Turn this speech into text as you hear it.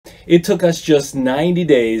It took us just 90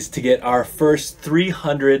 days to get our first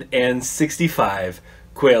 365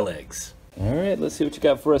 quail eggs. All right, let's see what you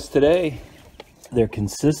got for us today. They're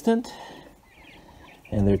consistent,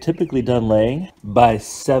 and they're typically done laying by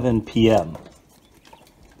 7 p.m.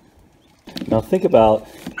 Now think about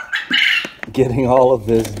getting all of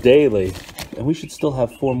this daily, and we should still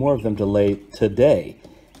have 4 more of them to lay today,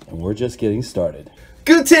 and we're just getting started.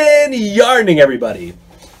 Guten Yardening, everybody.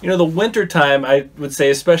 You know, the winter time, I would say,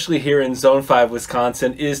 especially here in Zone 5,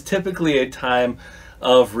 Wisconsin, is typically a time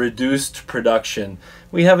of reduced production.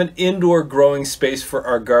 We have an indoor growing space for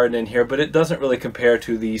our garden in here, but it doesn't really compare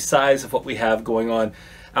to the size of what we have going on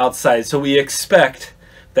outside. So we expect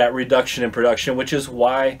that reduction in production, which is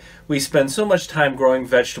why we spend so much time growing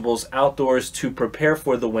vegetables outdoors to prepare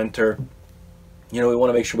for the winter. You know, we want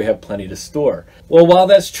to make sure we have plenty to store. Well, while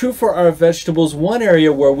that's true for our vegetables, one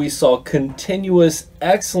area where we saw continuous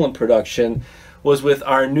excellent production was with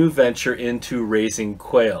our new venture into raising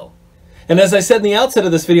quail. And as I said in the outset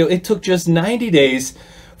of this video, it took just 90 days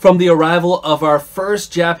from the arrival of our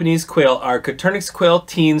first Japanese quail, our Coturnix Quail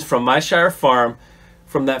teens from MyShire farm,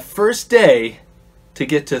 from that first day to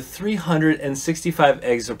get to 365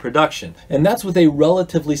 eggs of production. And that's with a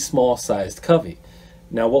relatively small sized covey.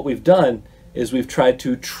 Now what we've done is we've tried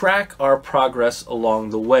to track our progress along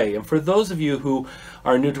the way. And for those of you who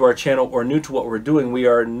are new to our channel or new to what we're doing, we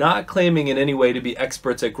are not claiming in any way to be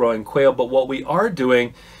experts at growing quail, but what we are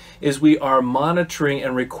doing is we are monitoring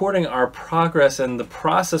and recording our progress and the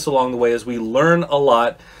process along the way as we learn a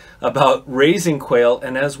lot about raising quail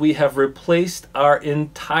and as we have replaced our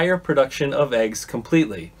entire production of eggs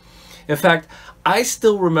completely. In fact, I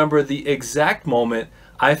still remember the exact moment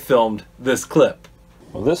I filmed this clip.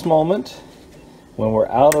 Well, this moment, when we're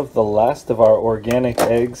out of the last of our organic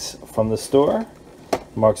eggs from the store,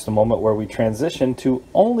 marks the moment where we transition to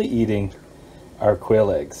only eating our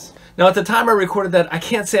quail eggs. Now, at the time I recorded that, I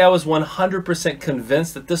can't say I was 100%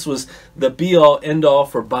 convinced that this was the be-all, end-all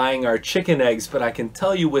for buying our chicken eggs, but I can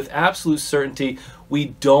tell you with absolute certainty, we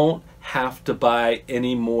don't have to buy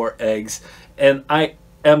any more eggs. And I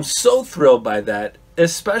am so thrilled by that,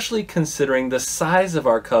 especially considering the size of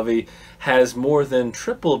our covey has more than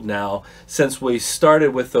tripled now since we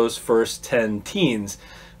started with those first 10 teens.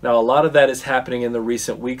 Now, a lot of that is happening in the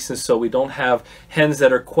recent weeks, and so we don't have hens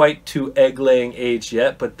that are quite to egg-laying age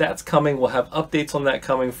yet, but that's coming. We'll have updates on that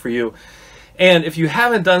coming for you. And if you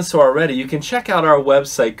haven't done so already, you can check out our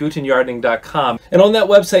website, GutenYardening.com. And on that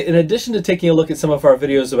website, in addition to taking a look at some of our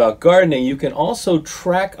videos about gardening, you can also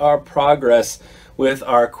track our progress with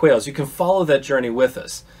our quails. You can follow that journey with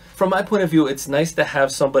us. From my point of view, it's nice to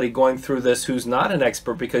have somebody going through this who's not an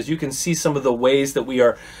expert, because you can see some of the ways that we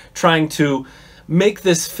are trying to make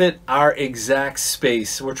this fit our exact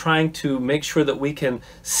space. We're trying to make sure that we can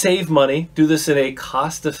save money, do this in a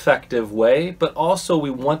cost-effective way, but also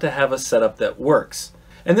we want to have a setup that works.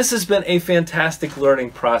 And this has been a fantastic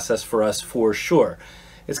learning process for us for sure.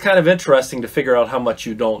 It's kind of interesting to figure out how much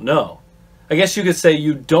you don't know. I guess you could say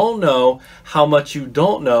you don't know how much you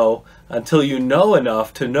don't know until you know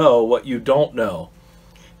enough to know what you don't know,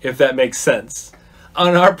 if that makes sense.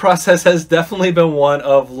 And our process has definitely been one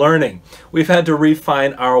of learning. We've had to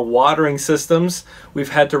refine our watering systems.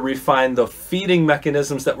 We've had to refine the feeding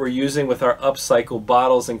mechanisms that we're using with our upcycled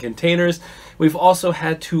bottles and containers. We've also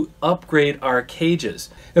had to upgrade our cages.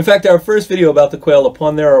 In fact, our first video about the quail,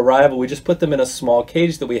 upon their arrival, we just put them in a small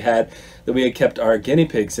cage that we had kept our guinea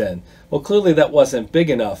pigs in. Well, clearly that wasn't big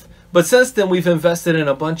enough. But since then, we've invested in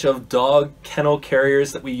a bunch of dog kennel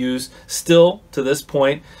carriers that we use still to this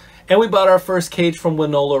point. And we bought our first cage from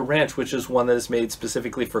Winona Ranch, which is one that is made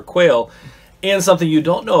specifically for quail. And something you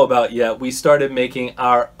don't know about yet, we started making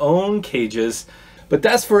our own cages. But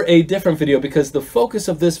that's for a different video, because the focus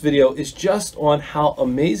of this video is just on how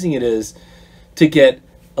amazing it is to get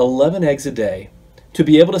 11 eggs a day, to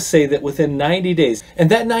be able to say that within 90 days, and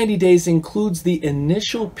that 90 days includes the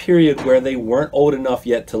initial period where they weren't old enough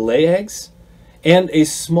yet to lay eggs, and a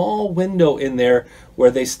small window in there where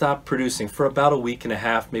they stopped producing for about a week and a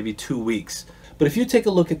half, maybe 2 weeks. But if you take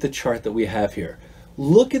a look at the chart that we have here,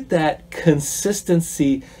 look at that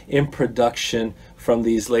consistency in production from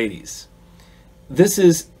these ladies. This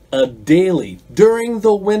is a daily, during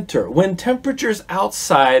the winter, when temperatures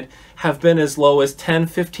outside have been as low as 10,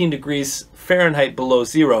 15 degrees Fahrenheit below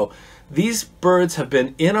zero, these birds have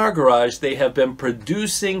been in our garage. They have been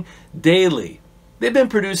producing daily. They've been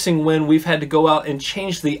producing when we've had to go out and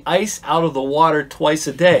change the ice out of the water twice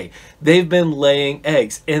a day. They've been laying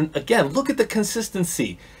eggs. And again, look at the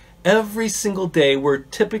consistency. Every single day, we're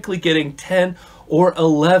typically getting 10 or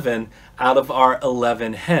 11 out of our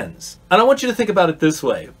 11 hens. And I want you to think about it this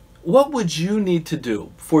way. What would you need to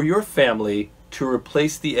do for your family to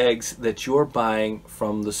replace the eggs that you're buying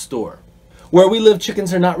from the store? Where we live,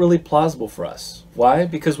 chickens are not really plausible for us. Why?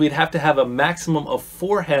 Because we'd have to have a maximum of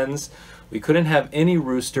 4 hens. We couldn't have any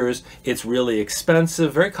roosters. It's really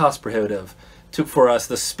expensive, very cost prohibitive for us.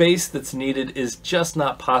 The space that's needed is just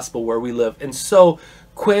not possible where we live. And so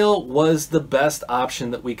quail was the best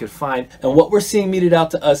option that we could find. And what we're seeing meted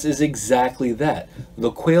out to us is exactly that.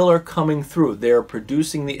 The quail are coming through. They are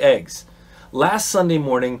producing the eggs. Last Sunday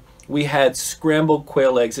morning, we had scrambled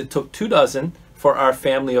quail eggs. It took 2 dozen for our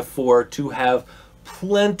family of 4 to have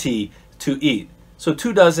plenty to eat. So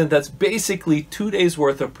 2 dozen, that's basically 2 days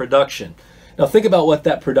worth of production. Now think about what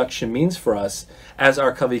that production means for us as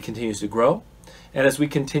our covey continues to grow and as we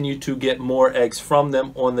continue to get more eggs from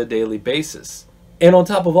them on the daily basis. And on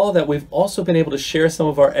top of all that, we've also been able to share some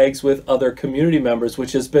of our eggs with other community members,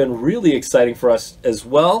 which has been really exciting for us as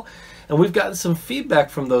well. And we've gotten some feedback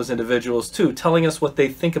from those individuals too, telling us what they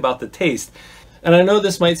think about the taste. And I know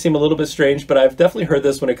this might seem a little bit strange, but I've definitely heard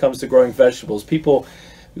this when it comes to growing vegetables. People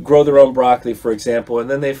grow their own broccoli, for example, and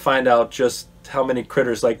then they find out just how many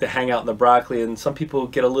critters like to hang out in the broccoli. And some people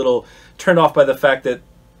get a little turned off by the fact that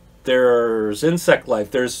there's insect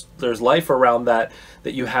life, there's life around that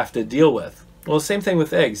you have to deal with. Well, same thing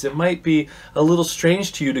with eggs. It might be a little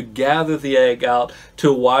strange to you to gather the egg out,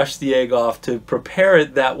 to wash the egg off, to prepare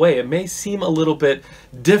it that way. It may seem a little bit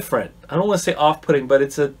different. I don't want to say off-putting, but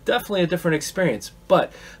it's definitely a different experience.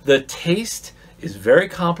 But the taste is very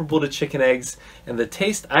comparable to chicken eggs, and the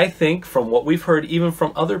taste, I think, from what we've heard, even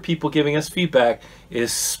from other people giving us feedback,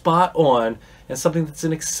 is spot on and something that's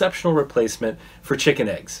an exceptional replacement for chicken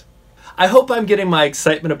eggs. I hope I'm getting my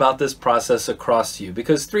excitement about this process across to you,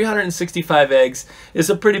 because 365 eggs is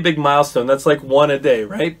a pretty big milestone. That's like 1 a day,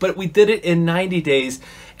 right? But we did it in 90 days,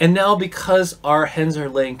 and now because our hens are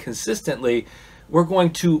laying consistently, we're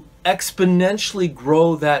going to exponentially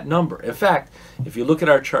grow that number. In fact, if you look at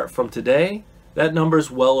our chart from today, that number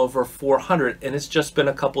is well over 400, and it's just been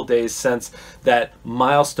a couple days since that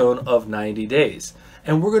milestone of 90 days.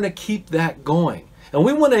 And we're going to keep that going. And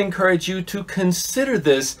we want to encourage you to consider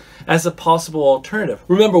this as a possible alternative.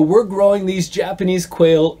 Remember, we're growing these Japanese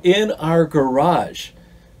quail in our garage.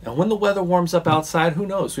 And when the weather warms up outside, who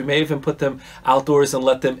knows? We may even put them outdoors and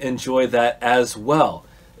let them enjoy that as well.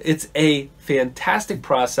 It's a fantastic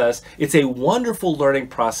process. It's a wonderful learning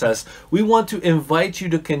process. We want to invite you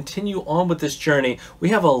to continue on with this journey. We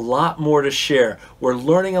have a lot more to share. We're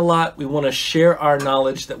learning a lot. We want to share our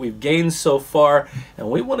knowledge that we've gained so far, and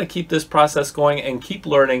we want to keep this process going and keep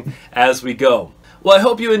learning as we go. Well, I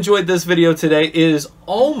hope you enjoyed this video today. It is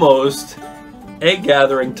almost egg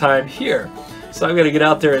gathering time here. So I'm going to get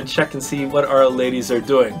out there and check and see what our ladies are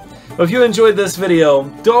doing. But if you enjoyed this video,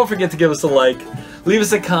 don't forget to give us a like. Leave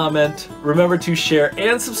us a comment, remember to share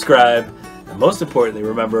and subscribe, and most importantly,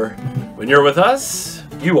 remember, when you're with us,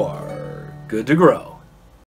 you are good to grow.